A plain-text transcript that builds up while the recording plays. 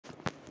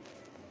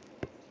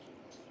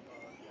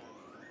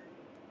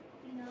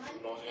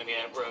not gonna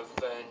get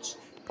revenge.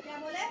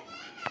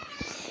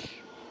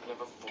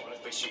 Never thought I'd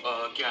face you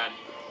again,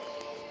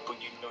 but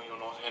you know you're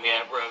not gonna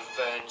get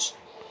revenge.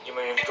 You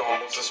may have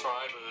gone with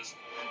subscribers,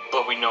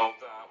 but we know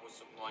that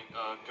was a blind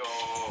ago.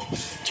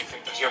 Do you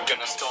think that you're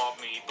gonna stop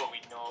me? But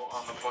we know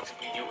I'm about to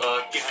beat you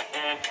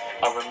again.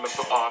 I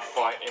remember our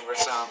fight in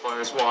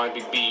Resamblers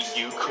DHYBB,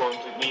 you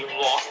completely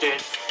lost it.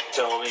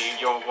 Tell me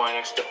your right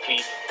next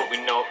defeat, but we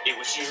know it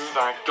was you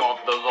that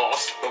got the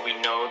loss. But we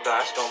know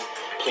that's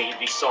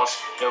completely sus.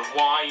 Know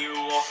why you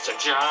lost to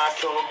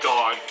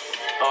HATER.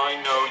 I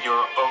know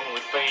your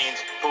only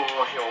fans for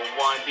your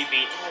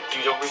DHYBB.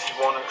 You don't really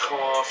wanna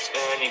cross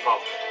any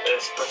path,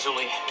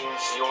 especially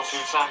your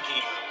Susaki.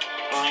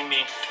 I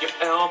mean, your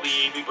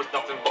LBB was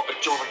nothing but a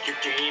joke like your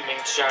gaming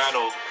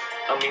channel.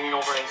 I mean,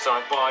 you're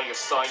inside by your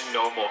side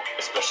no more,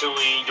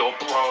 especially your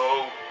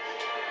bro.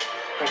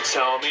 And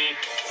tell me,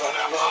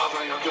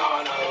 whenever you're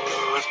gonna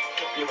lose,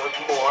 you look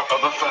more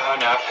of a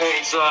FNAF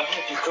hater.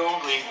 You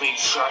completely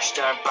trashed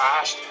and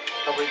bashed,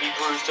 and really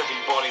bruised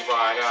everybody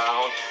right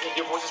out.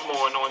 Your voice is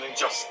more annoying than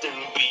Justin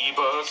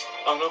Bieber's.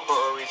 I know for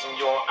a reason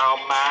you're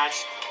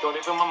outmatched. Not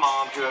even my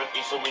mom could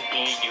easily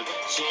beat you.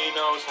 She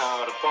knows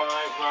how to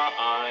fight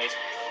right.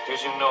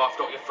 Cause you know I've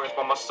got your friends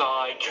by my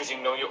side. Cause you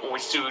know you're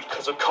always sued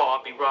cause of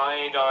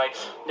copyright. I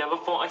never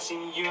thought I'd see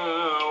you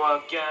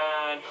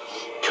again.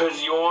 Cause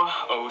your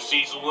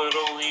OC's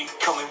literally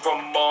coming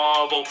from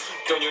marble.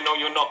 Don't you know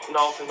you're not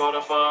nothing but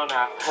a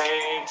FNAF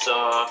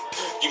hater?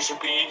 You should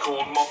be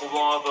called Marble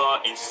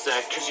Lover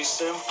instead. Cause you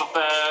simp for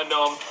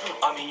venom.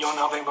 I mean you're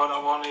nothing but a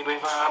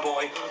wannabe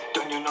fanboy.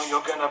 Don't you know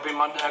you're gonna be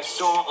my next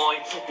toy?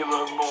 You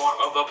look more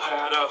of a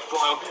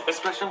pedophile.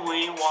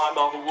 Especially why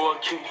Marvel would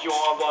kick your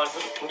butt.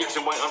 Yes,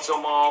 you wait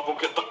until Marvel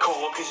get the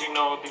call. Cause you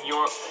know that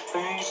your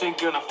face ain't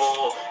gonna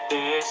fall.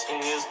 This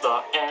is the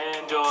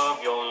end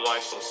of your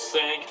life, so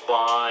say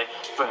goodbye,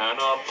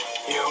 Venom.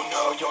 You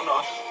know you're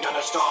not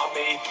gonna stop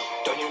me.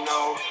 Don't you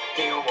know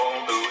you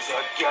won't lose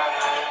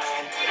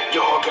again?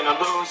 You're gonna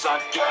lose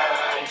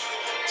again.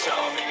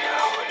 Tell me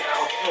now,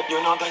 you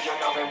know that you're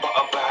nothing but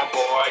a bad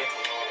boy.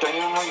 Don't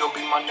you know you'll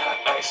be my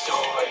next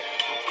toy?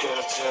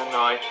 Cause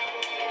tonight,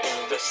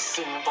 the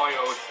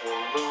symbiote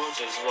will lose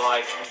his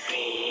life and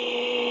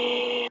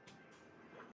be